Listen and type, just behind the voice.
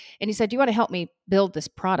And he said, "Do you want to help me build this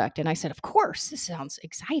product?" And I said, "Of course, this sounds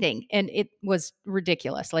exciting." And it was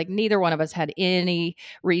ridiculous. Like neither one of us had any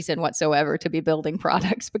reason whatsoever to be building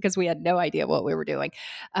products because we had no idea what we were doing.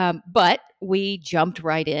 But we jumped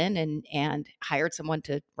right in and hired someone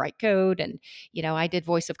to write code. And, I did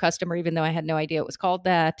voice of customer, even though I had no idea it was called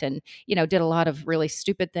that. And, did a lot of really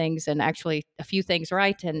stupid things and actually a few things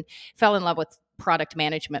right, and fell in love with product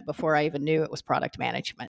management before I even knew it was product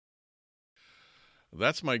management.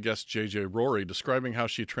 That's my guest, JJ Rorie, describing how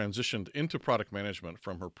she transitioned into product management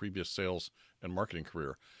from her previous sales and marketing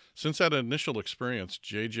career. Since that initial experience,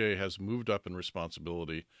 JJ has moved up in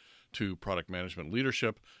responsibility to product management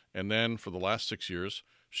leadership, and then for the last 6 years,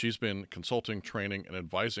 she's been consulting, training, and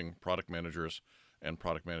advising product managers and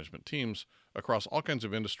product management teams across all kinds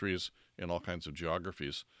of industries in all kinds of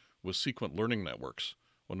geographies with Sequent Learning Networks,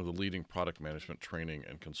 one of the leading product management training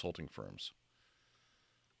and consulting firms.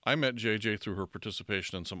 I met JJ through her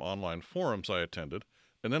participation in some online forums I attended,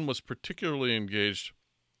 and then was particularly engaged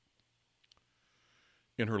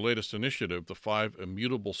in her latest initiative, the 5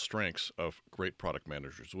 Immutable Strengths of Great Product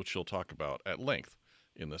Managers, which she'll talk about at length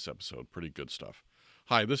in this episode. Pretty good stuff.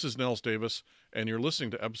 Hi, this is Nels Davis, and you're listening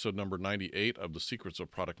to episode number 98 of the Secrets of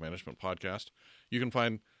Product Management podcast. You can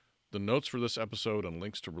find the notes for this episode and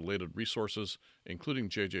links to related resources, including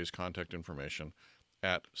JJ's contact information,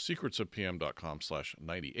 at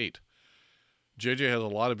secretsofpm.com/98. JJ has a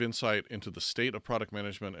lot of insight into the state of product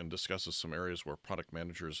management and discusses some areas where product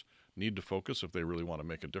managers need to focus if they really want to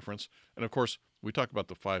make a difference. And of course, we talk about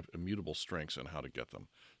the 5 immutable strengths and how to get them.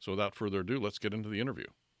 So without further ado, let's get into the interview.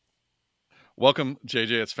 Welcome,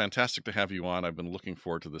 JJ. It's fantastic to have you on. I've been looking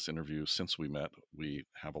forward to this interview since we met. We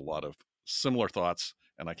have a lot of similar thoughts,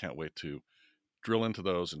 and I can't wait to drill into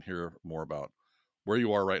those and hear more about where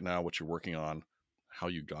you are right now, what you're working on, how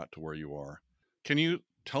you got to where you are. Can you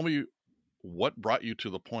tell me what brought you to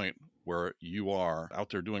the point where you are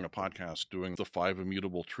out there doing a podcast, doing the 5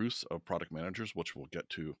 immutable truths of product managers, which we'll get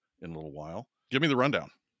to in a little while? Give me the rundown.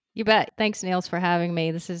 You bet. Thanks, Niels, for having me.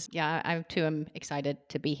 I'm excited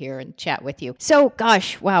to be here and chat with you. So,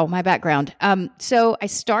 wow, my background. So I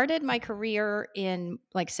started my career in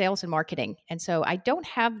sales and marketing. And so I don't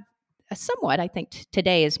have I think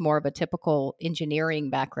today is more of a typical engineering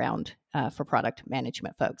background for product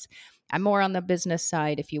management folks. I'm more on the business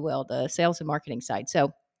side, if you will, the sales and marketing side.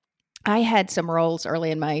 So I had some roles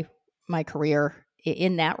early in my career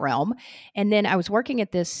in that realm. And then I was working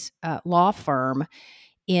at this law firm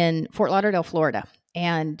in Fort Lauderdale, Florida.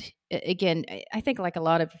 And again, I think like a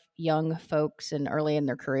lot of young folks and early in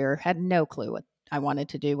their career had no clue what I wanted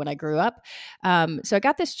to do when I grew up. So I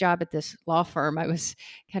got this job at this law firm. I was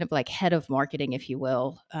kind of like head of marketing, if you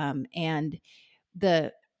will. And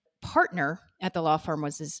the partner at the law firm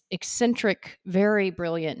was this eccentric, very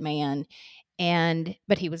brilliant man.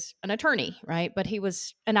 But he was an attorney, right? But he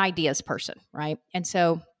was an ideas person, right? And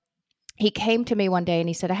so he came to me one day and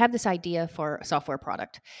he said, "I have this idea for a software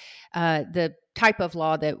product." The type of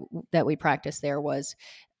law that we practiced there was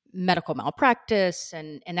medical malpractice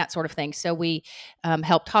and that sort of thing. So we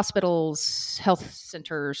helped hospitals, health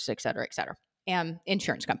centers, et cetera, and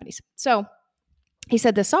insurance companies. So he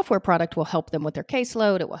said the software product will help them with their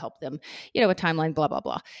caseload. It will help them, a timeline, blah, blah,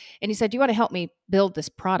 blah. And he said, "Do you want to help me build this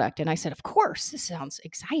product?" And I said, "Of course, this sounds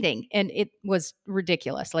exciting." And it was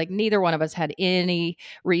ridiculous. Like neither one of us had any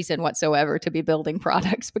reason whatsoever to be building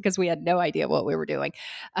products because we had no idea what we were doing.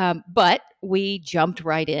 But we jumped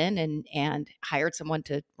right in and hired someone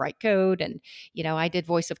to write code. And, I did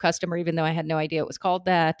voice of customer, even though I had no idea it was called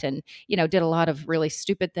that. And, did a lot of really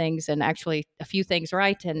stupid things and actually a few things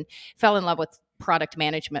right, and fell in love with product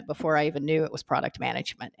management before I even knew it was product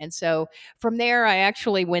management. And so from there, I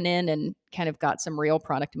actually went in and kind of got some real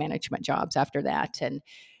product management jobs after that, and,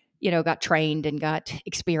 got trained and got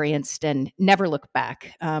experienced and never looked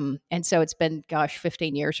back. And so it's been,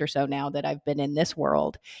 15 years or so now that I've been in this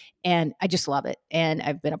world, and I just love it. And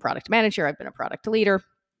I've been a product manager, I've been a product leader,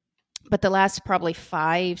 but the last probably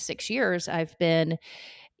 5-6 years, I've been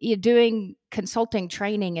doing consulting,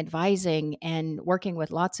 training, advising, and working with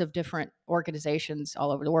lots of different organizations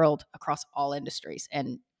all over the world across all industries.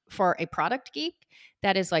 And for a product geek,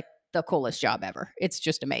 that is like the coolest job ever. It's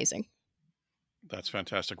just amazing. That's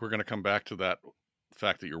fantastic. We're going to come back to that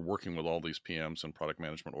fact that you're working with all these PMs and product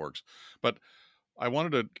management orgs. But I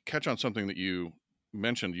wanted to catch on something that you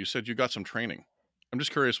mentioned. You said you got some training. I'm just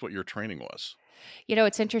curious what your training was.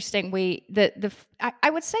 It's interesting. I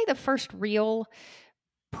would say the first real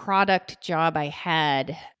product job I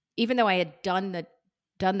had, even though I had done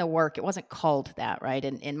the work, it wasn't called that, right?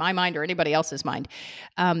 In my mind or anybody else's mind,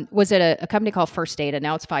 was at a company called First Data.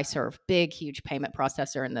 Now it's Fiserv, big, huge payment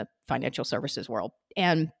processor in the financial services world.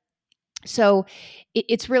 And So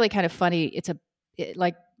it's really kind of funny.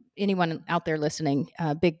 Like anyone out there listening,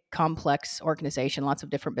 big complex organization, lots of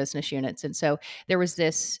different business units. And so there was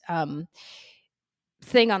this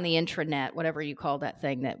thing on the intranet, whatever you call that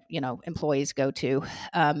thing that, employees go to.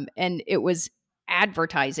 And it was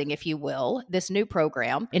advertising, if you will, this new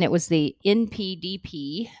program. And it was the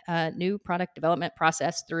NPDP, New Product Development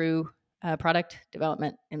Process through Product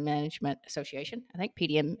Development and Management Association, I think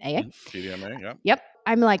PDMA. PDMA, yeah. Yep.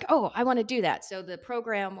 I'm like, oh, I want to do that. So the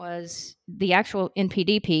program was the actual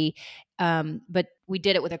NPDP, but we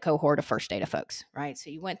did it with a cohort of first data folks, right? So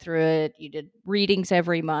you went through it, you did readings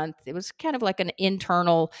every month. It was kind of like an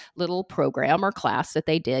internal little program or class that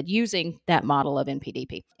they did using that model of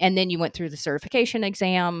NPDP. And then you went through the certification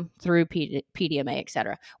exam through PDMA, et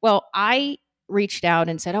cetera. Well, I reached out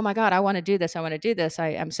and said, oh my God, I want to do this. I want to do this.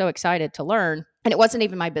 I'm so excited to learn. And it wasn't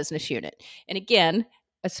even my business unit. And again,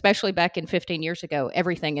 especially back in 15 years ago,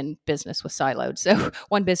 everything in business was siloed. So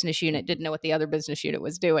one business unit didn't know what the other business unit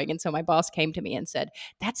was doing. And so my boss came to me and said,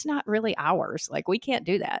 that's not really ours. Like, we can't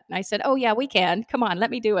do that. And I said, oh, yeah, we can. Come on,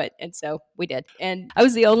 let me do it. And so we did. And I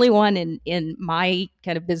was the only one in my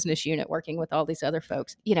kind of business unit working with all these other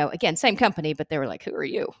folks. Again, same company, but they were like, who are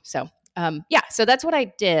you? So so that's what I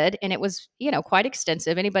did. And it was, quite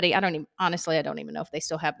extensive. Anybody, honestly, I don't even know if they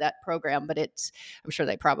still have that program, but I'm sure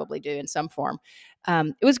they probably do in some form.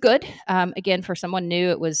 It was good. Again, for someone new,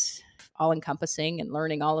 it was all encompassing and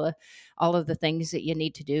learning all of the things that you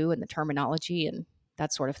need to do and the terminology and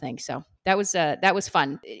that sort of thing. So that was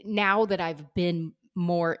fun. Now that I've been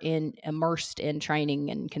more immersed in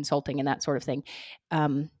training and consulting and that sort of thing,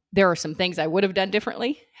 there are some things I would have done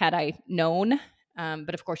differently had I known.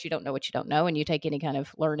 But of course, you don't know what you don't know, and you take any kind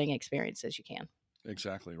of learning experience as you can.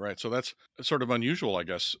 Exactly right. So that's sort of unusual, I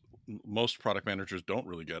guess. Most product managers don't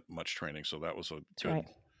really get much training, so that was That's right.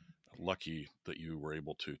 Lucky that you were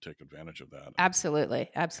able to take advantage of that.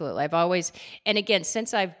 Absolutely. I've always, and again,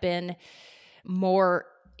 since I've been more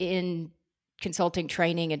in consulting,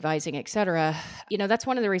 training, advising, et cetera, that's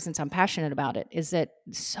one of the reasons I'm passionate about it, is that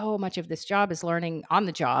so much of this job is learning on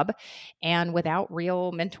the job, and without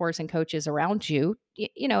real mentors and coaches around you,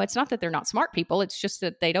 it's not that they're not smart people. It's just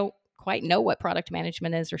that they don't quite know what product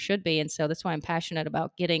management is or should be. And so that's why I'm passionate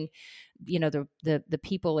about getting, the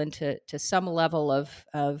people into some level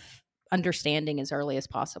of understanding as early as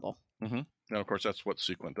possible. Mm-hmm. Now, of course, that's what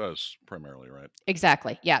Sequent does primarily, right?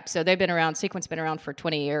 Exactly. Yeah. So Sequent's been around for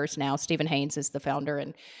 20 years now. Stephen Haynes is the founder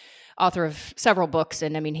and author of several books.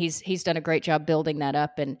 And I mean, he's done a great job building that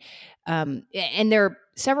up. And there are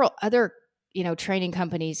several other, training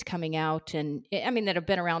companies coming out, and I mean, that have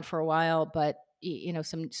been around for a while, but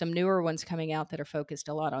some newer ones coming out that are focused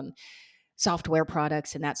a lot on software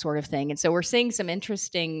products and that sort of thing. And so we're seeing some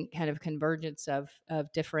interesting kind of convergence of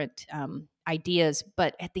different ideas.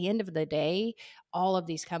 But at the end of the day, all of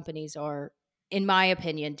these companies are, in my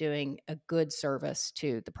opinion, doing a good service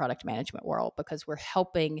to the product management world, because we're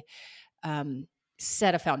helping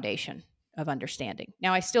set a foundation of understanding.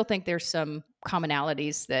 Now, I still think there's some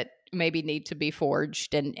commonalities that maybe need to be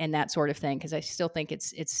forged and that sort of thing, because I still think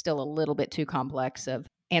it's still a little bit too complex of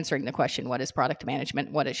answering the question, what is product management,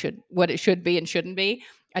 what it should be and shouldn't be.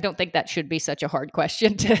 I don't think that should be such a hard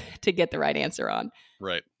question to get the right answer on.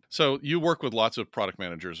 Right. So you work with lots of product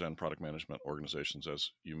managers and product management organizations,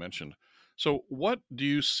 as you mentioned. So what do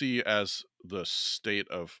you see as the state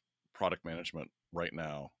of product management right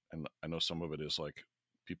now? And I know some of it is like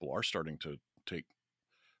people are starting to take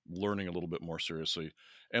learning a little bit more seriously.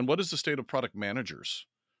 And what is the state of product managers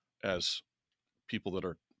as people that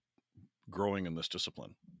are growing in this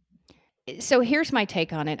discipline? So here's my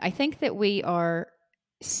take on it. I think that we are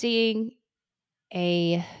seeing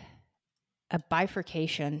a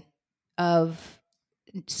bifurcation of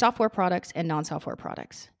software products and non-software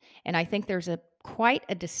products. And I think there's quite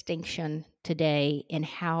a distinction today in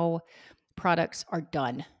how products are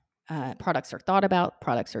done. Products are thought about,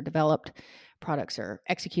 products are developed, products are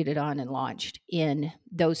executed on and launched in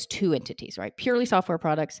those two entities, right? Purely software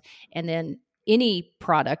products, and then any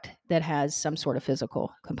product that has some sort of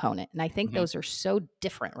physical component. And I think those are so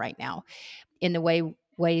different right now in the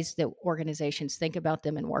ways that organizations think about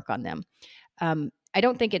them and work on them. I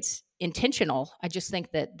don't think it's intentional. I just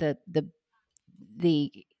think that the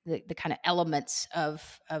kind of elements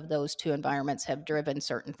of those two environments have driven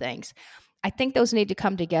certain things. I think those need to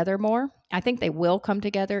come together more. I think they will come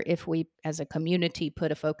together if we, as a community,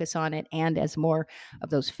 put a focus on it, and as more of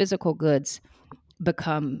those physical goods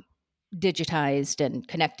become digitized and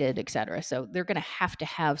connected, et cetera. So they're going to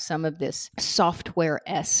have some of this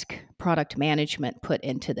software-esque product management put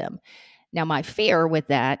into them. Now, my fear with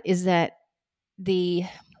that is that the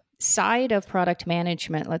side of product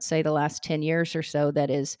management, let's say the last 10 years or so, that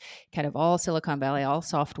is kind of all Silicon Valley, all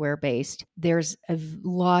software based, there's a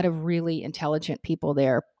lot of really intelligent people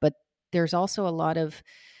there, but there's also a lot of,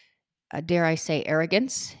 dare I say,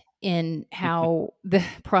 arrogance in how the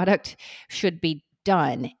product should be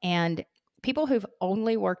done. And people who've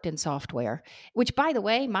only worked in software, which, by the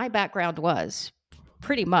way, my background was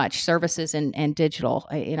pretty much services and digital.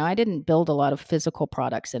 I didn't build a lot of physical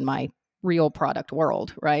products in my real product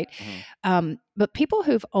world, right? Mhm. But people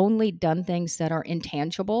who've only done things that are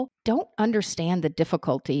intangible don't understand the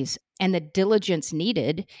difficulties and the diligence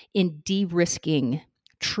needed in de-risking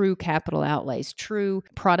true capital outlays, true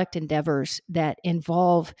product endeavors that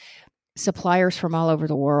involve suppliers from all over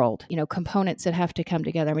the world, components that have to come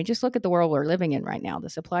together. I mean, just look at the world we're living in right now. The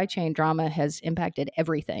supply chain drama has impacted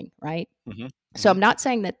everything, right? Mhm. So Mhm. I'm not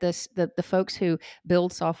saying that the folks who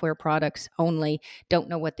build software products only don't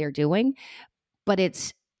know what they're doing, but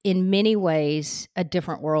it's in many ways a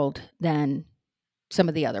different world than some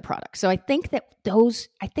of the other products. So I think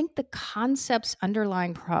the concepts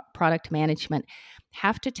underlying product management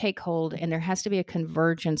have to take hold, and there has to be a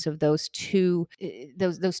convergence of those two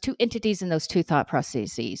entities and those two thought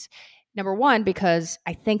processes. Number one, because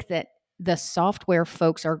I think that the software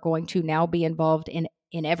folks are going to now be involved in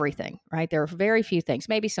everything, right? There are very few things,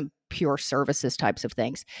 maybe some pure services types of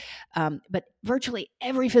things, but virtually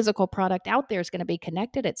every physical product out there is going to be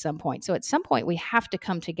connected at some point. So at some point, we have to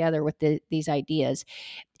come together with these ideas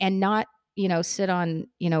and not sit on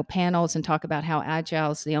panels and talk about how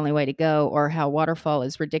agile is the only way to go, or how waterfall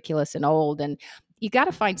is ridiculous and old. And you got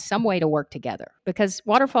to find some way to work together, because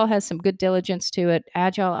waterfall has some good diligence to it.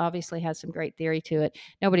 Agile obviously has some great theory to it.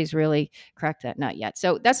 Nobody's really cracked that nut yet.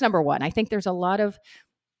 So that's number one. I think there's a lot of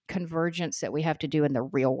convergence that we have to do in the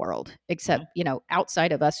real world, except Mhm.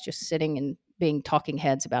 outside of us just sitting and being talking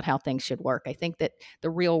heads about how things should work. I think that the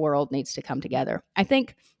real world needs to come together. I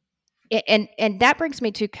think, and that brings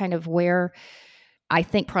me to kind of where I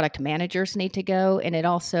think product managers need to go. And it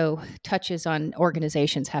also touches on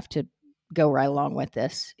organizations have to go right along with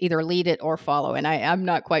this, either lead it or follow. And I'm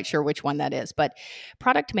not quite sure which one that is, but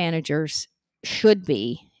product managers should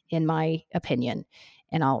be, in my opinion,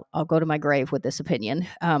 and I'll go to my grave with this opinion.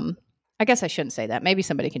 I guess I shouldn't say that. Maybe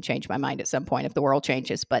somebody can change my mind at some point if the world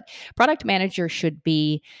changes. But product manager should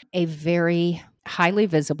be a very highly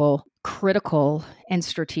visible, critical, and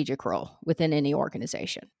strategic role within any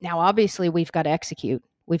organization. Now, obviously, we've got to execute.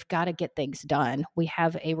 We've got to get things done. We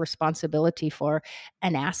have a responsibility for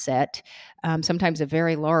an asset, sometimes a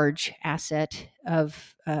very large asset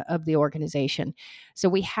of the organization. So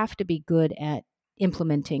we have to be good at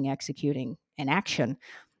implementing, executing, and action.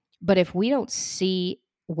 But if we don't see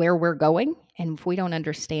where we're going, and if we don't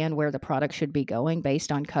understand where the product should be going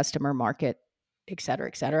based on customer market, et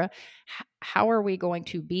cetera, how are we going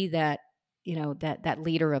to be that, that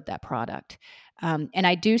leader of that product? And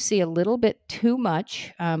I do see a little bit too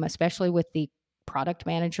much, especially with the product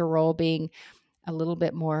manager role being a little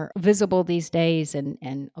bit more visible these days,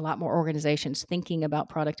 and a lot more organizations thinking about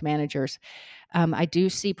product managers. I do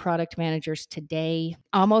see product managers today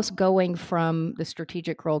almost going from the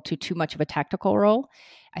strategic role to too much of a tactical role.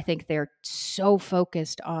 I think they're so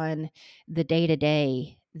focused on the day to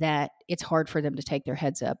day that it's hard for them to take their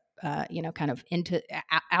heads up, kind of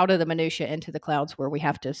out of the minutia into the clouds where we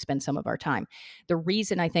have to spend some of our time. The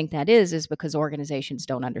reason I think that is because organizations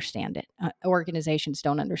don't understand it. Organizations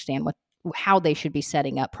don't understand how they should be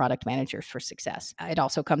setting up product managers for success. It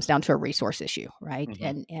also comes down to a resource issue, right?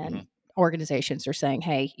 Mhm. And Mhm. organizations are saying,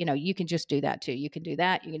 hey, you can just do that too. You can do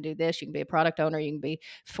that. You can do this. You can be a product owner. You can be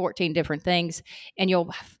 14 different things, and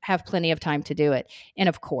you'll have plenty of time to do it. And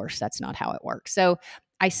of course, that's not how it works. So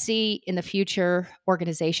I see in the future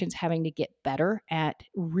organizations having to get better at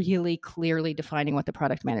really clearly defining what the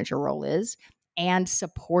product manager role is and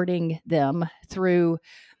supporting them through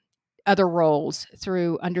other roles,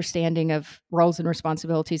 through understanding of roles and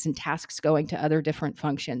responsibilities and tasks going to other different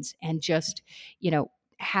functions, and just,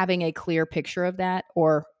 having a clear picture of that,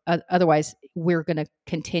 or otherwise we're going to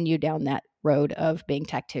continue down that road of being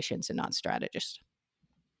tacticians and not strategists.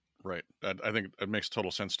 Right. I think that makes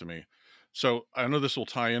total sense to me. So I know this will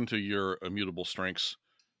tie into your immutable strengths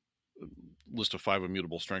list of 5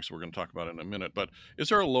 immutable strengths we're going to talk about in a minute. But is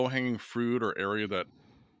there a low-hanging fruit or area that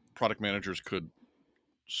product managers could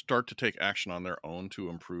start to take action on their own to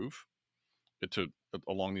improve it to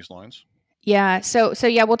along these lines? Yeah. So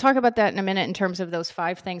yeah, we'll talk about that in a minute in terms of those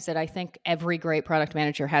 5 things that I think every great product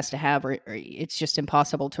manager has to have, or it's just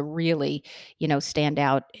impossible to really, stand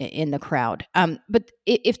out in the crowd. But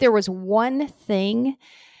if there was one thing,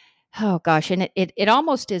 oh gosh, and it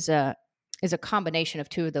almost is is a combination of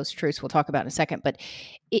two of those truths we'll talk about in a second, but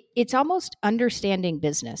it's almost understanding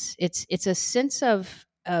business. It's a sense of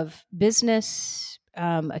business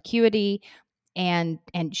acuity and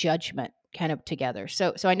judgment kind of together.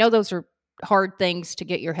 So I know those are hard things to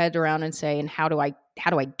get your head around and say, and how do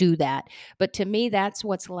I do that? But to me, that's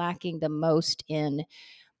what's lacking the most in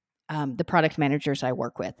the product managers I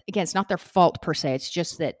work with. Again, it's not their fault per se. It's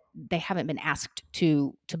just that they haven't been asked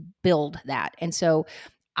to build that. And so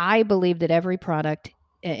I believe that every product,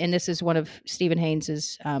 and this is one of Stephen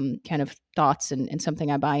Haynes's kind of thoughts, and something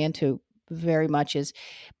I buy into very much, is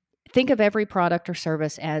think of every product or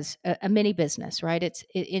service as a mini business, right? It's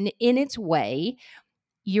in its way,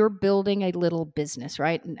 you're building a little business,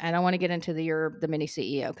 right? And I don't want to get into you're the mini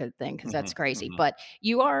CEO thing because Hmm. that's crazy. Hmm. But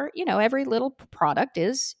you are, every little product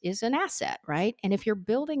is an asset, right? And if you're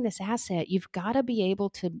building this asset, you've got to be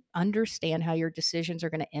able to understand how your decisions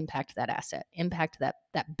are going to impact that asset, impact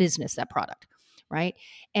that business, that product, right?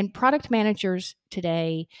 And product managers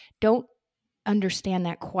today don't understand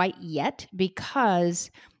that quite yet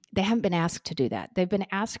because they haven't been asked to do that. They've been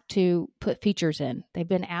asked to put features in. They've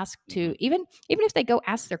been asked Hmm. to even if they go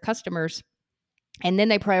ask their customers and then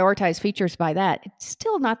they prioritize features by that, it's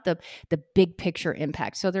still not the big picture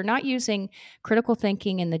impact. So they're not using critical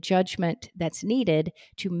thinking and the judgment that's needed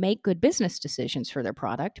to make good business decisions for their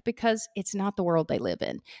product because it's not the world they live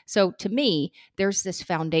in. So to me, there's this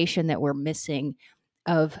foundation that we're missing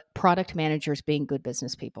of product managers being good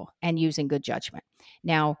business people and using good judgment.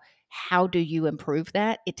 Now, how do you improve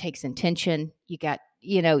that? It takes intention. You got,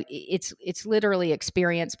 it's literally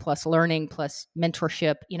experience plus learning plus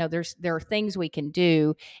mentorship. There are things we can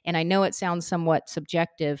do, and I know it sounds somewhat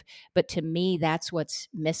subjective, but to me that's what's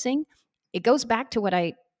missing. It goes back to what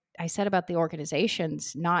I said about the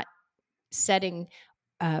organizations not setting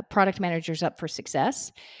product managers up for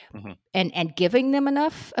success Hmm. and giving them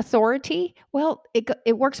enough authority. Well,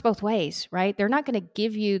 it works both ways, right? They're not going to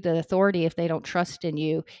give you the authority if they don't trust in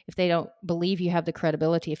you, if they don't believe you have the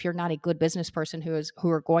credibility, if you're not a good business person who is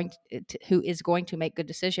going to make good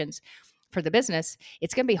decisions for the business.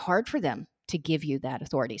 It's going to be hard for them to give you that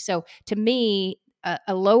authority. So to me,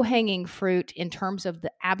 a low hanging fruit in terms of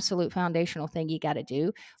the absolute foundational thing you got to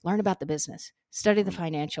do: learn about the business, study the Hmm.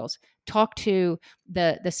 financials, talk to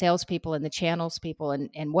the salespeople and the channels people,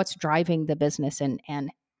 and what's driving the business, and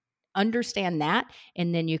understand that,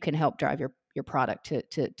 and then you can help drive your product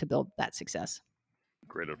to build that success.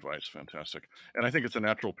 Great advice. Fantastic. And I think it's a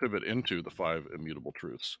natural pivot into the five immutable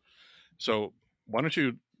truths. So why don't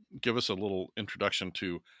you give us a little introduction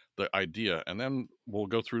to the idea, and then we'll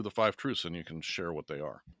go through the five truths and you can share what they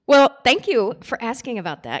are. Well, thank you for asking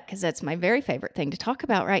about that because that's my very favorite thing to talk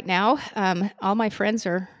about right now. All my friends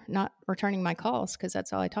are not returning my calls because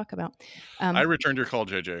that's all I talk about. I Um, returned your call,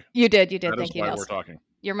 JJ. you did, you did. That is Thank you, why we're Nels. talking.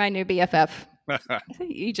 You're my new BFF.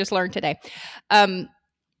 You just learned today. Um,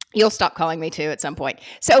 You'll stop calling me too at some point.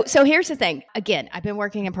 So here's the thing. Again, I've been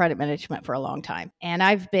working in product management for a long time, and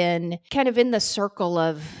I've been kind of in the circle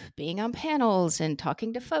of being on panels and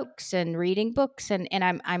talking to folks and reading books, and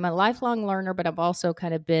I'm a lifelong learner, but I've also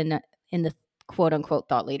kind of been in the quote unquote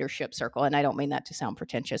thought leadership circle. And I don't mean that to sound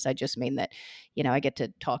pretentious. I just mean that, I get to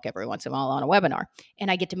talk every once in a while on a webinar,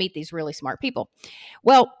 and I get to meet these really smart people.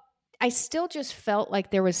 Well, I still just felt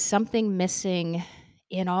like there was something missing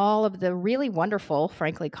in all of the really wonderful,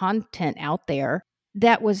 frankly, content out there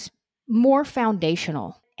that was more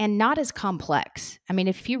foundational and not as complex. I mean,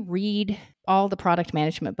 if you read all the product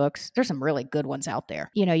management books, there's some really good ones out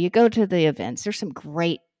there. You go to the events, there's some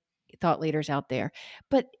great thought leaders out there,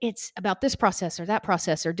 but it's about this process or that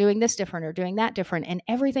process or doing this different or doing that different. And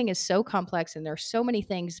everything is so complex and there's so many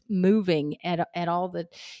things moving at all the,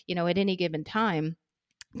 at any given time.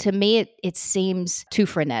 To me, it seems too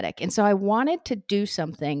frenetic. And so I wanted to do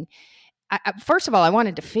something. First of all, I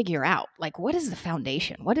wanted to figure out, like, what is the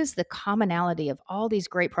foundation? What is the commonality of all these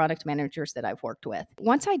great product managers that I've worked with?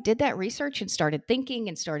 Once I did that research and started thinking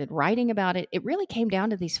and started writing about it, it really came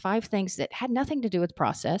down to these five things that had nothing to do with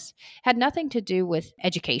process, had nothing to do with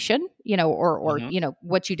education, or Hmm.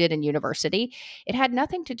 what you did in university. It had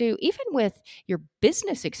nothing to do even with your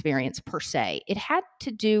business experience per se. It had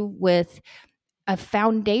to do with a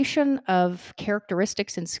foundation of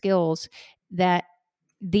characteristics and skills that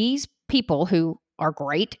these people who are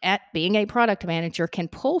great at being a product manager can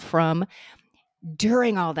pull from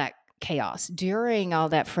during all that chaos, during all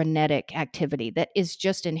that frenetic activity that is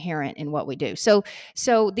just inherent in what we do. So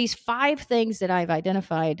these five things that I've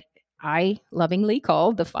identified, I lovingly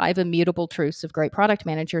call the five immutable truths of great product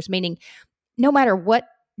managers, meaning no matter what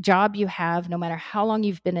job you have, no matter how long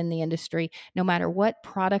you've been in the industry, no matter what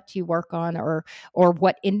product you work on or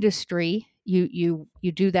what industry you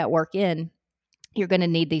do that work in, you're going to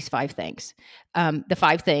need these 5 things. The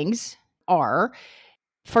 5 things are,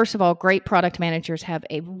 first of all, great product managers have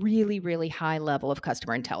a really, really high level of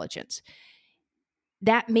customer intelligence.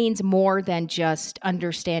 That means more than just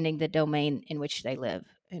understanding the domain in which they live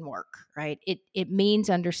and work, right? It means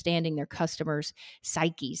understanding their customers'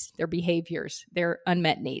 psyches, their behaviors, their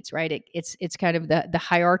unmet needs, right? It's kind of the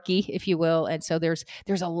hierarchy, if you will, and so there's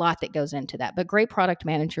a lot that goes into that. But great product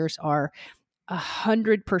managers are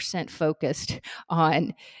 100% focused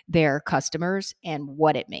on their customers and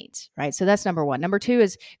what it means, right? So that's number one. Number two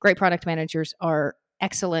is great product managers are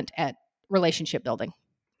excellent at relationship building.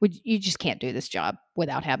 You just can't do this job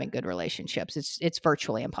without having good relationships. It's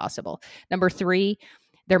virtually impossible. Number three,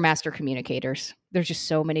 they're master communicators. There's just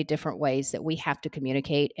so many different ways that we have to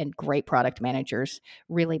communicate, and great product managers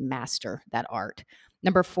really master that art.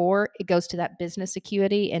 Number four, it goes to that business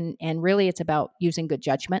acuity, and really it's about using good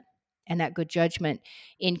judgment. And that good judgment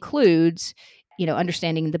includes,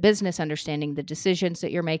 understanding the business, understanding the decisions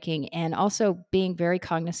that you're making, and also being very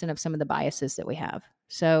cognizant of some of the biases that we have.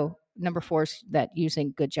 So number four is that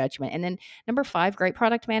using good judgment. And then number five, great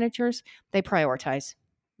product managers, they prioritize.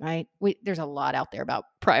 Right. There's a lot out there about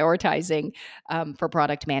prioritizing for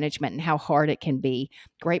product management and how hard it can be.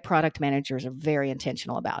 Great product managers are very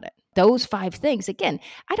intentional about it. Those 5 things, again,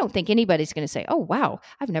 I don't think anybody's going to say, oh, wow,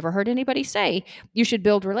 I've never heard anybody say you should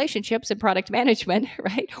build relationships in product management,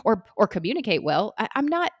 right? Or communicate well. I'm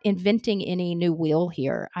not inventing any new wheel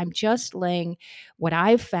here. I'm just laying what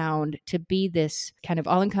I've found to be this kind of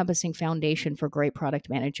all-encompassing foundation for great product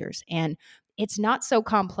managers. And it's not so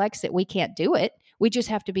complex that we can't do it. We just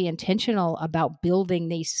have to be intentional about building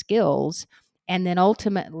these skills and then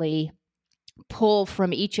ultimately pull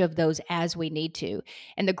from each of those as we need to.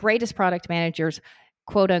 And the greatest product managers,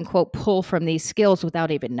 quote unquote, pull from these skills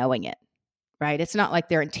without even knowing it. Right? It's not like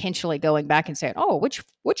they're intentionally going back and saying, "Oh,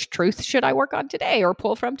 which truth should I work on today or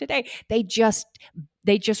pull from today?" They just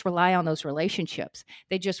rely on those relationships.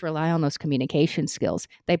 They just rely on those communication skills.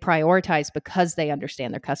 They prioritize because they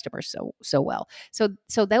understand their customers so well.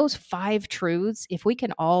 So those 5 truths, if we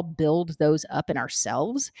can all build those up in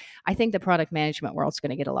ourselves, I think the product management world's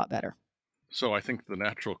going to get a lot better. So I think the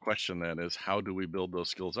natural question then is, how do we build those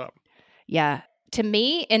skills up? Yeah. To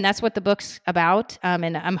me, and that's what the book's about.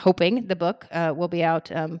 And I'm hoping the book will be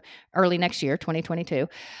out early next year, 2022.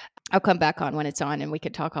 I'll come back on when it's on and we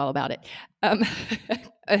could talk all about it. Um,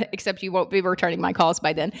 except you won't be returning my calls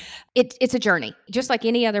by then. It's a journey, just like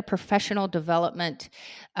any other professional development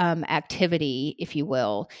activity, if you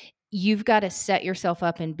will. You've got to set yourself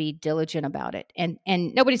up and be diligent about it. And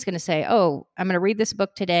nobody's going to say, "Oh, I'm going to read this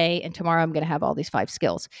book today, and tomorrow I'm going to have all these 5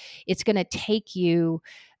 skills." It's going to take you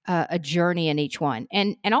a journey in each one,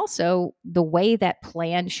 and also the way that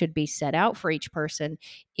plan should be set out for each person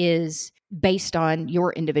is based on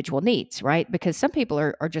your individual needs, right? Because some people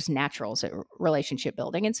are just naturals at relationship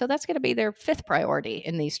building. And so that's going to be their 5th priority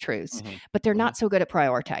in these truths, but they're not so good at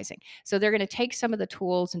prioritizing. So they're going to take some of the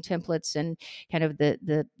tools and templates and kind of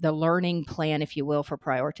the learning plan, if you will, for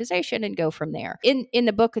prioritization and go from there. In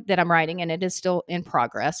the book that I'm writing, and it is still in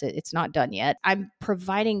progress, it's not done yet, I'm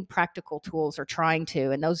providing practical tools, or trying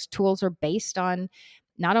to, and those tools are based on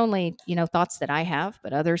not only, thoughts that I have,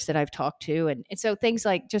 but others that I've talked to. And so things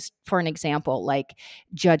like, just for an example, like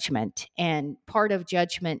judgment, and part of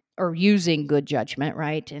judgment, or using good judgment,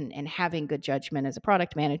 right? And having good judgment as a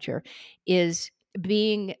product manager is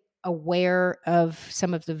being aware of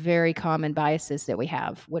some of the very common biases that we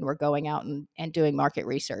have when we're going out and doing market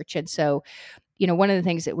research. And so, one of the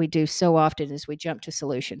things that we do so often is we jump to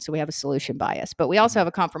solutions. So we have a solution bias, but we also have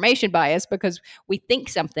a confirmation bias because we think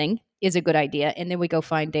something is a good idea and then we go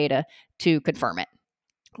find data to confirm it.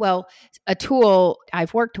 Well, a tool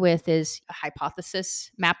I've worked with is a hypothesis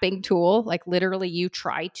mapping tool. Like, literally, you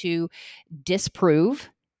try to disprove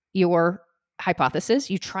your hypothesis,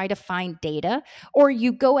 you try to find data, or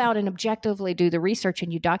you go out and objectively do the research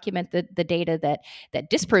and you document the data that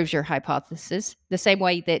disproves your hypothesis the same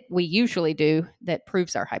way that we usually do that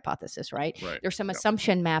proves our hypothesis, right? Right. There's some Yep.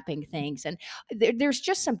 assumption mapping things, and there's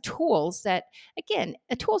just some tools that, again,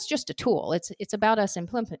 a tool's just a tool. It's about us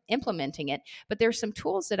implementing it, but there's some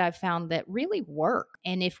tools that I've found that really work.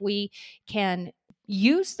 And if we can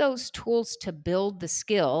use those tools to build the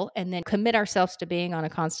skill and then commit ourselves to being on a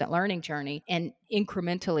constant learning journey and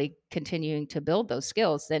incrementally continuing to build those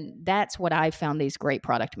skills, then that's what I've found these great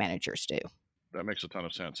product managers do. That makes a ton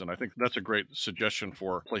of sense. And I think that's a great suggestion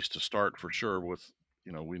for a place to start for sure with,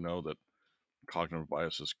 we know that cognitive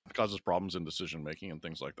biases causes problems in decision making and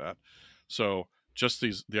things like that. So just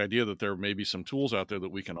the idea that there may be some tools out there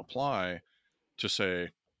that we can apply to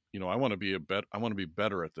say, I want to be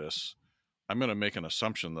better at this. I'm going to make an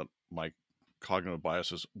assumption that my cognitive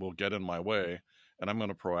biases will get in my way, and I'm going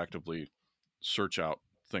to proactively search out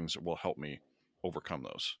things that will help me overcome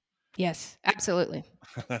those. Yes, absolutely.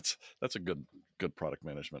 That's a good product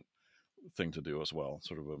management thing to do as well,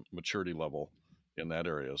 sort of a maturity level in that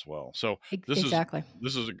area as well. So this is Exactly.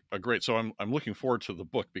 a great. So I'm looking forward to the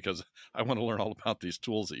book because I want to learn all about these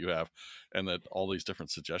tools that you have, and that all these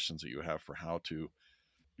different suggestions that you have for how to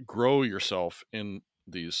grow yourself in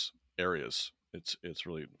these areas. It's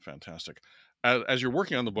really fantastic. As you're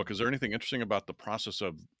working on the book, is there anything interesting about the process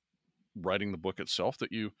of writing the book itself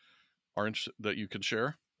that you that you could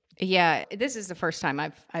share? Yeah, this is the first time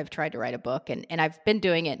I've tried to write a book, and I've been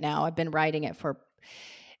doing it now. I've been writing it for,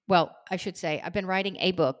 well, I should say I've been writing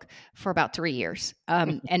a book for about 3 years.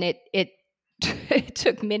 And it it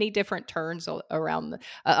took many different turns around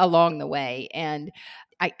along the way, and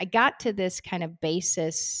I got to this kind of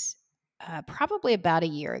basis probably about a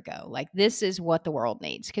year ago. Like, this is what the world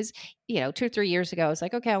needs, because 2 or 3 years ago, I was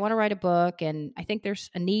like, okay, I want to write a book, and I think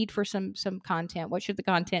there's a need for some content. What should the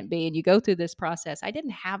content be? And you go through this process. I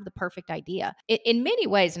didn't have the perfect idea in many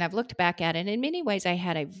ways, and I've looked back at it. In many ways, I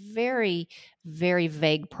had a very, very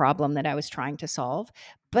vague problem that I was trying to solve.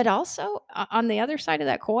 But also, on the other side of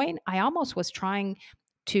that coin, I almost was trying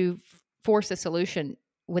to force a solution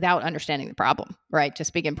without understanding the problem, right? To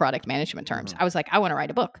speak in product management terms, Mm-hmm. I was like, I want to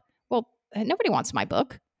write a book. Well, nobody wants my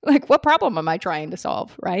book. Like, what problem am I trying to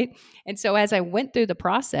solve, right? And so as I went through the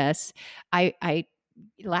process, I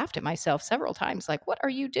laughed at myself several times, like, what are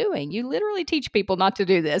you doing? You literally teach people not to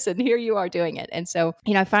do this, and here you are doing it. And so,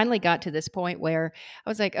 I finally got to this point where I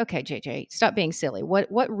was like, okay, JJ, stop being silly.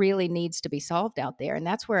 What really needs to be solved out there? And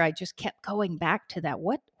that's where I just kept going back to that.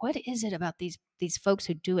 What is it about these folks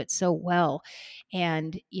who do it so well?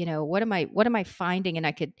 And what am I finding? And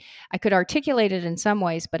I could articulate it in some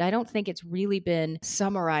ways, but I don't think it's really been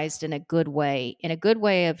summarized in a good way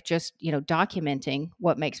of just, documenting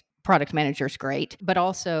what makes product managers great, but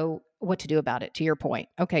also what to do about it, to your point.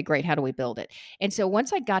 Okay, great. How do we build it? And so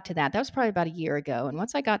once I got to that was probably about a year ago. And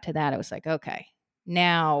once I got to that, I was like, okay,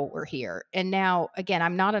 now we're here. And now, again,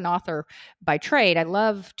 I'm not an author by trade. I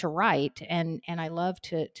love to write, and I love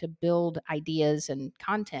to build ideas and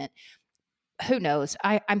content. Who knows?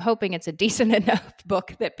 I'm hoping it's a decent enough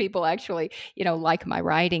book that people actually, like my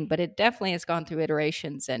writing, but it definitely has gone through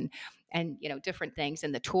iterations and different things.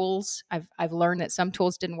 And the tools, I've learned that some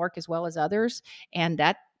tools didn't work as well as others, and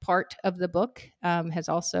that part of the book has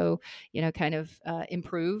also, kind of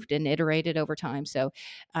improved and iterated over time. So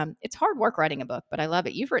it's hard work writing a book, but I love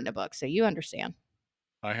it. You've written a book, so you understand.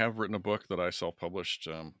 I have written a book that I self-published,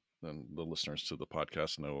 and the listeners to the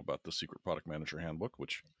podcast know about the Secret Product Manager Handbook,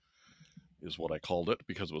 which is what I called it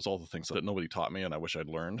because it was all the things that nobody taught me and I wish I'd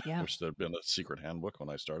learned. Yeah. Which had been a secret handbook when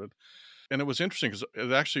I started. And it was interesting because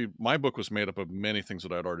it actually, my book was made up of many things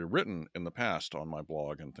that I'd already written in the past on my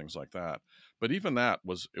blog and things like that. But even it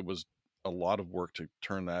was a lot of work to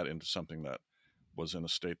turn that into something that was in a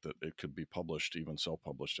state that it could be published, even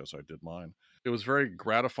self-published as I did mine. It was very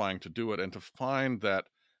gratifying to do it and to find that,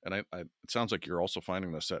 and it sounds like you're also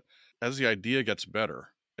finding this, that as the idea gets better,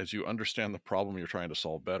 as you understand the problem you're trying to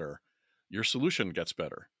solve better, your solution gets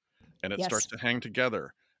better, and it starts Yes. to hang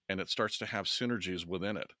together, and it starts to have synergies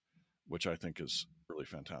within it, which I think is really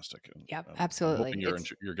fantastic. And Yeah, I'm hoping absolutely.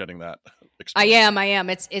 you're getting that I experience. am. I am.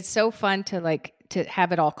 It's so fun to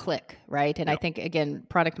have it all click, right? And I Yeah, think, again,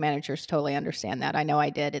 product managers totally understand that. I know I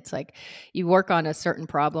did. It's like you work on a certain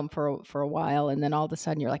problem for a while, and then all of a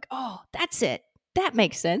sudden you're like, oh, that's it. That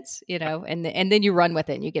makes sense, and then you run with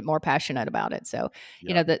it and you get more passionate about it. So,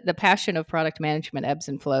 yeah, the passion of product management ebbs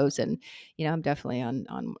and flows, and I'm definitely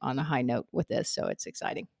on a high note with this. So it's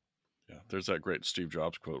exciting. yeah. There's that great Steve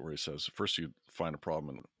Jobs quote where he says, "First you find a problem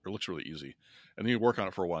and it looks really easy, and then you work on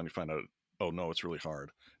it for a while and you find out, oh no, it's really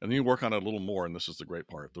hard, and then you work on it a little more, and this is the great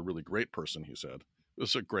part. The really great person," he said, this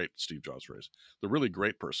is a great Steve Jobs phrase. The really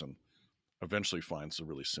great person eventually finds a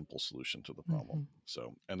really simple solution to the problem. Hmm.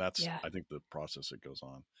 So, and that's, Yeah. I think, the process that goes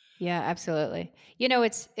on. Yeah, absolutely.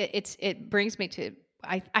 It brings me to,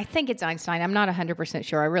 I think it's Einstein. I'm not 100%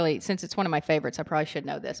 sure. I really, since it's one of my favorites, I probably should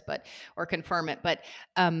know this, or confirm it. But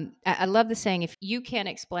I love the saying, if you can't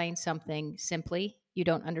explain something simply, you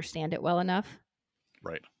don't understand it well enough.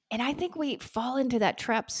 Right. And I think we fall into that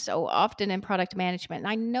trap so often in product management.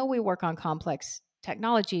 And I know we work on complex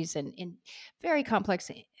technologies and in very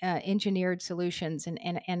complex engineered solutions,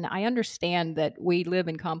 and I understand that we live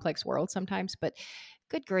in complex worlds sometimes, but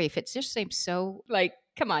good grief, it just seems so like,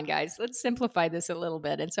 come on, guys, let's simplify this a little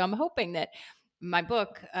bit. And so I'm hoping that my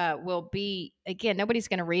book will be, again, nobody's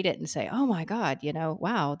going to read it and say, oh my God,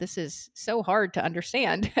 wow, this is so hard to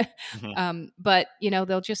understand. Mhm. But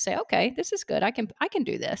they'll just say, okay, this is good. I can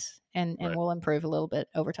do this, and Right. we'll improve a little bit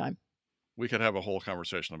over time. We could have a whole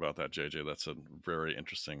conversation about that, JJ. That's a very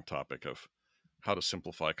interesting topic of how to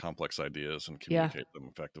simplify complex ideas and Yeah. communicate them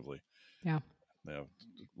effectively. Yeah. They have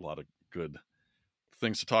a lot of good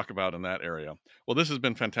things to talk about in that area. Well, this has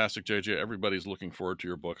been fantastic, JJ. Everybody's looking forward to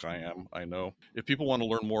your book. I am, I know. If people want to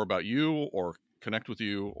learn more about you or connect with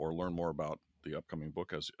you or learn more about the upcoming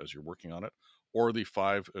book as you're working on it, or the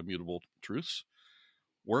 5 Immutable Truths,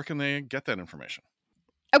 where can they get that information?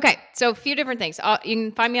 Okay, so a few different things. You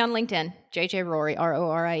can find me on LinkedIn, JJ Rorie,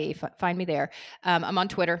 Rorie. Find me there. I'm on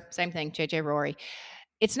Twitter, same thing, JJ Rorie.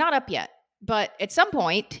 It's not up yet, but at some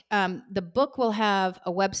point, the book will have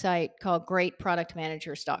a website called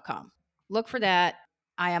greatproductmanagers.com. Look for that.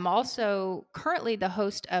 I am also currently the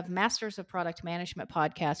host of Masters of Product Management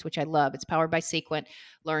podcast, which I love. It's powered by Sequent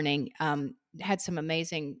Learning. Had some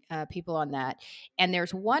amazing people on that. And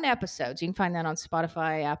there's one episode, so you can find that on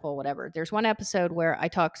Spotify, Apple, whatever. There's one episode where I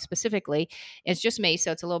talk specifically, it's just me,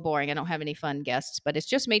 so it's a little boring. I don't have any fun guests, but it's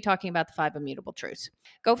just me talking about the 5 immutable truths.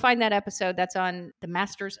 Go find that episode. That's on the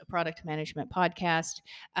Masters of Product Management podcast.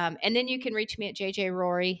 And then you can reach me at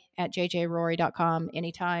jjrorie at jjrorie.com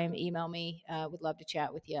anytime. Email me. Would love to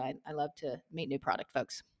chat with you. I love to meet new product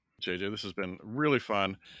folks. JJ, this has been really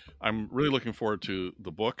fun. I'm really looking forward to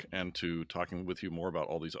the book and to talking with you more about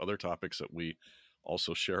all these other topics that we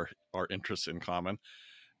also share our interests in common.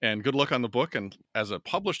 And good luck on the book. And as a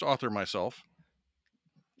published author myself,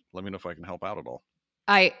 let me know if I can help out at all.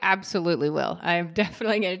 I absolutely will. I'm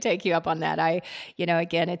definitely going to take you up on that.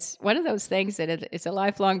 Again, it's one of those things that it's a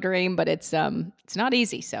lifelong dream, but it's not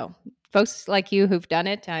easy. So folks like you who've done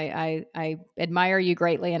it, I admire you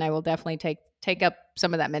greatly, and I will definitely take up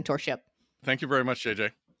some of that mentorship. Thank you very much,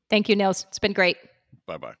 JJ. Thank you, Nils. It's been great.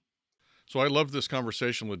 Bye-bye. So I loved this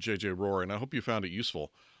conversation with JJ Rorie, and I hope you found it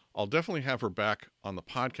useful. I'll definitely have her back on the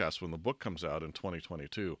podcast when the book comes out in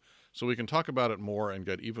 2022, so we can talk about it more and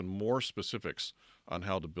get even more specifics on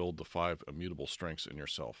how to build the 5 immutable strengths in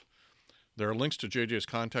yourself. There are links to JJ's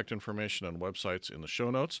contact information and websites in the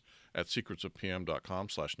show notes at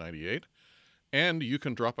secretsofpm.com/98. And you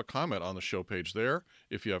can drop a comment on the show page there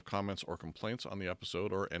if you have comments or complaints on the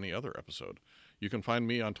episode or any other episode. You can find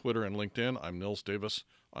me on Twitter and LinkedIn. I'm Nils Davis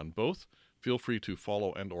on both. Feel free to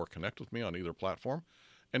follow and or connect with me on either platform.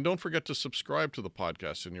 And don't forget to subscribe to the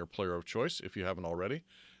podcast in your player of choice if you haven't already,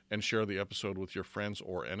 and share the episode with your friends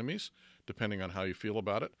or enemies, depending on how you feel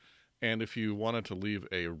about it. And if you wanted to leave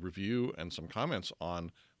a review and some comments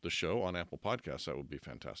on the show on Apple Podcasts, that would be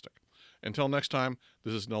fantastic. Until next time,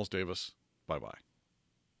 this is Nils Davis. Bye-bye.